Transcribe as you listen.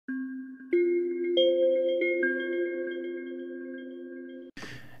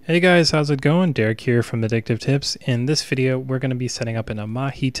Hey guys, how's it going? Derek here from Addictive Tips. In this video, we're going to be setting up an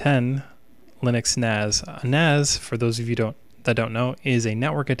Amahi 10 Linux NAS. A NAS, for those of you that don't know, is a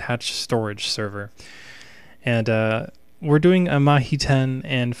network attached storage server. And we're doing Amahi 10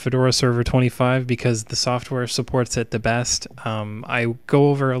 and Fedora Server 25 because the software supports it the best. I go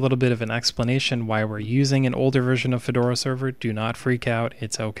over a little bit of an explanation why we're using an older version of Fedora Server. Do not freak out,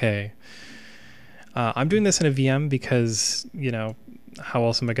 it's okay. I'm doing this in a VM because, how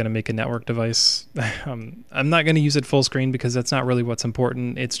else am I going to make a network device? I'm not going to use it full screen because that's not really what's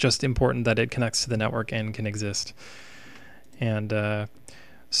important. It's just important that it connects to the network and can exist. And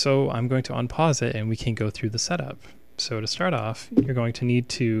so I'm going to unpause it and we can go through the setup. So to start off, you're going to need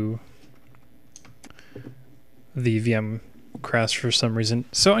the VM crashed for some reason.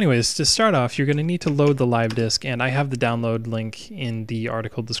 So anyways, to start off, you're going to need to load the live disk, and I have the download link in the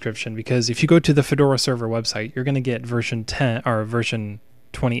article description because if you go to the Fedora server website, you're going to get version 10 or version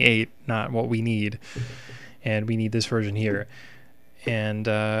 28, not what we need. And we need this version here. And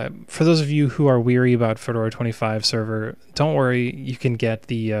for those of you who are weary about Fedora 25 server, don't worry, you can get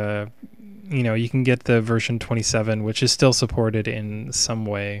the version 27, which is still supported in some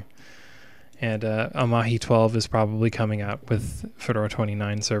way. And Amahi 12 is probably coming out with Fedora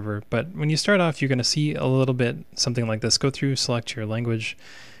 29 server. But when you start off, you're going to see a little bit something like this. Go through, select your language,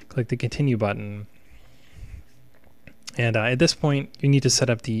 click the continue button. And at this point, you need to set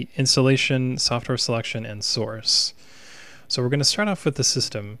up the installation, software selection, and source. So we're going to start off with the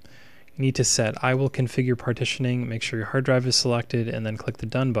system. You need to set I will configure partitioning, make sure your hard drive is selected, and then click the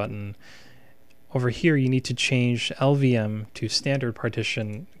done button. Over here, you need to change LVM to standard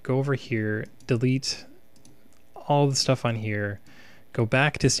partition. Go over here, delete all the stuff on here, go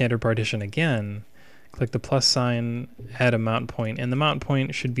back to standard partition again, click the plus sign, add a mount point, and the mount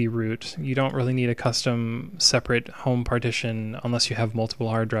point should be root. You don't really need a custom separate home partition unless you have multiple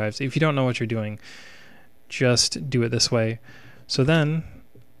hard drives. If you don't know what you're doing, just do it this way. So then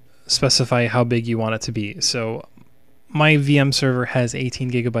specify how big you want it to be. So my VM server has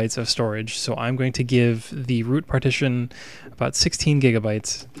 18 gigabytes of storage, so I'm going to give the root partition about 16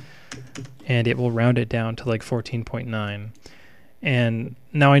 gigabytes, and it will round it down to like 14.9. And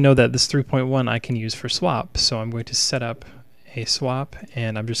now I know that this 3.1 I can use for swap, so I'm going to set up a swap,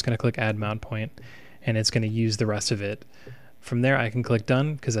 and I'm just going to click add mount point, and it's going to use the rest of it. From there, I can click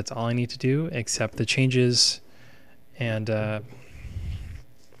done, because that's all I need to do, accept the changes, and go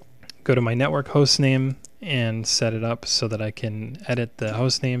to my network host name, and set it up so that I can edit the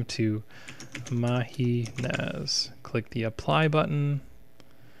host name to Amahi NAS. Click the apply button.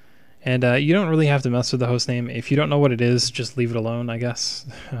 And you don't really have to mess with the host name. If you don't know what it is, just leave it alone, I guess.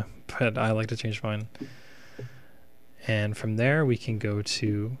 But I like to change mine. And from there, we can go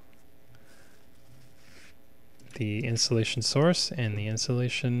to the installation source and the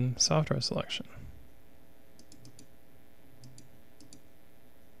installation software selection.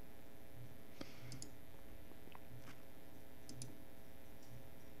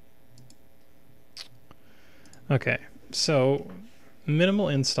 Okay, so minimal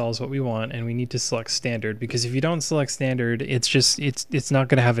install is what we want, and we need to select standard, because if you don't select standard, it's not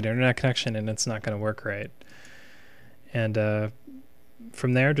going to have an internet connection and it's not going to work right. And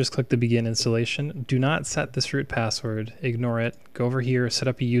from there, just click the begin installation. Do not set this root password, ignore it. Go over here, set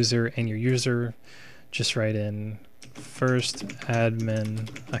up a user, and your user, just write in first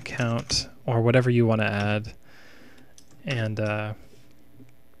admin account or whatever you want to add, and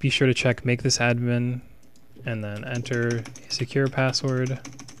be sure to check make this admin, and then enter a secure password,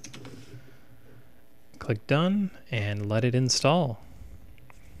 click done, and let it install.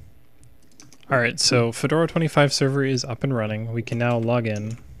 Alright, so Fedora 25 server is up and running. We can now log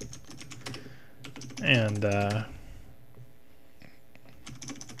in and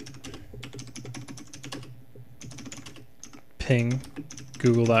ping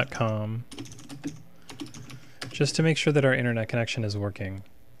google.com just to make sure that our internet connection is working.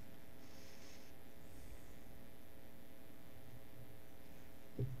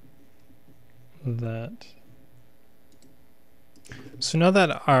 So now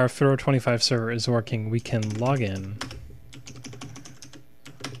that our Fedora 25 server is working, we can log in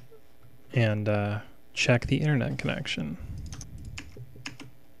and check the internet connection.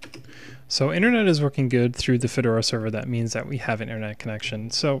 So internet is working good through the Fedora server. That means that we have an internet connection.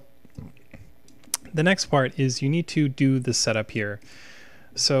 So the next part is you need to do the setup here.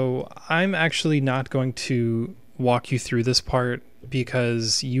 So I'm actually not going to walk you through this part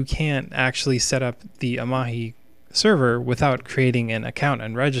because you can't actually set up the Amahi server without creating an account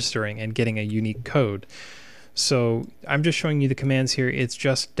and registering and getting a unique code. So I'm just showing you the commands here. It's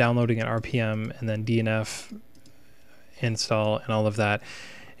just downloading an RPM and then DNF install and all of that.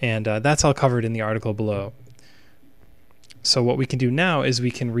 And that's all covered in the article below. So what we can do now is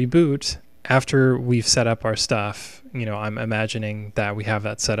we can reboot after we've set up our stuff. You know, I'm imagining that we have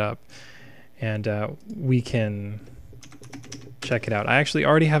that set up, and we can check it out. I actually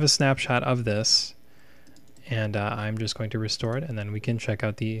already have a snapshot of this, and I'm just going to restore it, and then we can check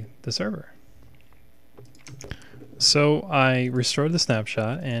out the server. So I restored the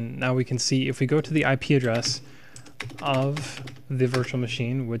snapshot, and now we can see if we go to the IP address of the virtual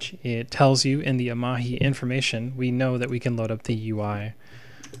machine, which it tells you in the Amahi information, we know that we can load up the UI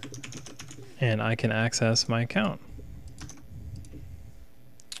and I can access my account.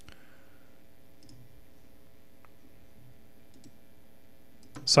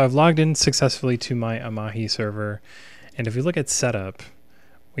 So I've logged in successfully to my Amahi server, and if we look at setup,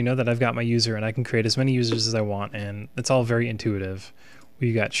 we know that I've got my user and I can create as many users as I want, and it's all very intuitive.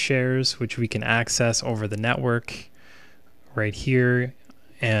 We've got shares, which we can access over the network right here,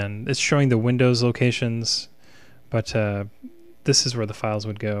 and it's showing the Windows locations, but this is where the files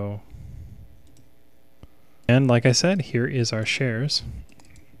would go. And like I said, here is our shares.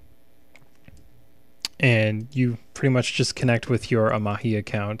 And you pretty much just connect with your Amahi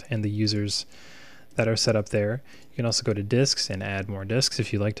account and the users that are set up there. You can also go to disks and add more disks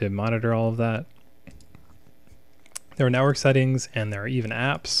if you like to monitor all of that. There are network settings, and there are even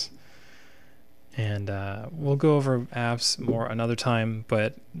apps. And we'll go over apps more another time,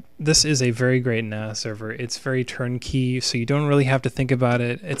 but this is a very great NAS server. It's very turnkey, so you don't really have to think about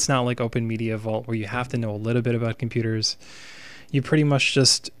it. It's not like Open Media Vault where you have to know a little bit about computers. You pretty much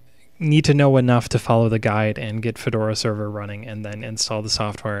just need to know enough to follow the guide and get Fedora server running, and then install the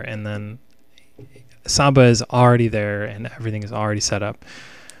software, and then Samba is already there and everything is already set up.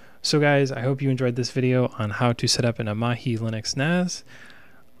 So guys, I hope you enjoyed this video on how to set up an Amahi Linux NAS.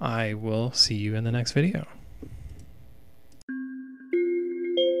 I will see you in the next video.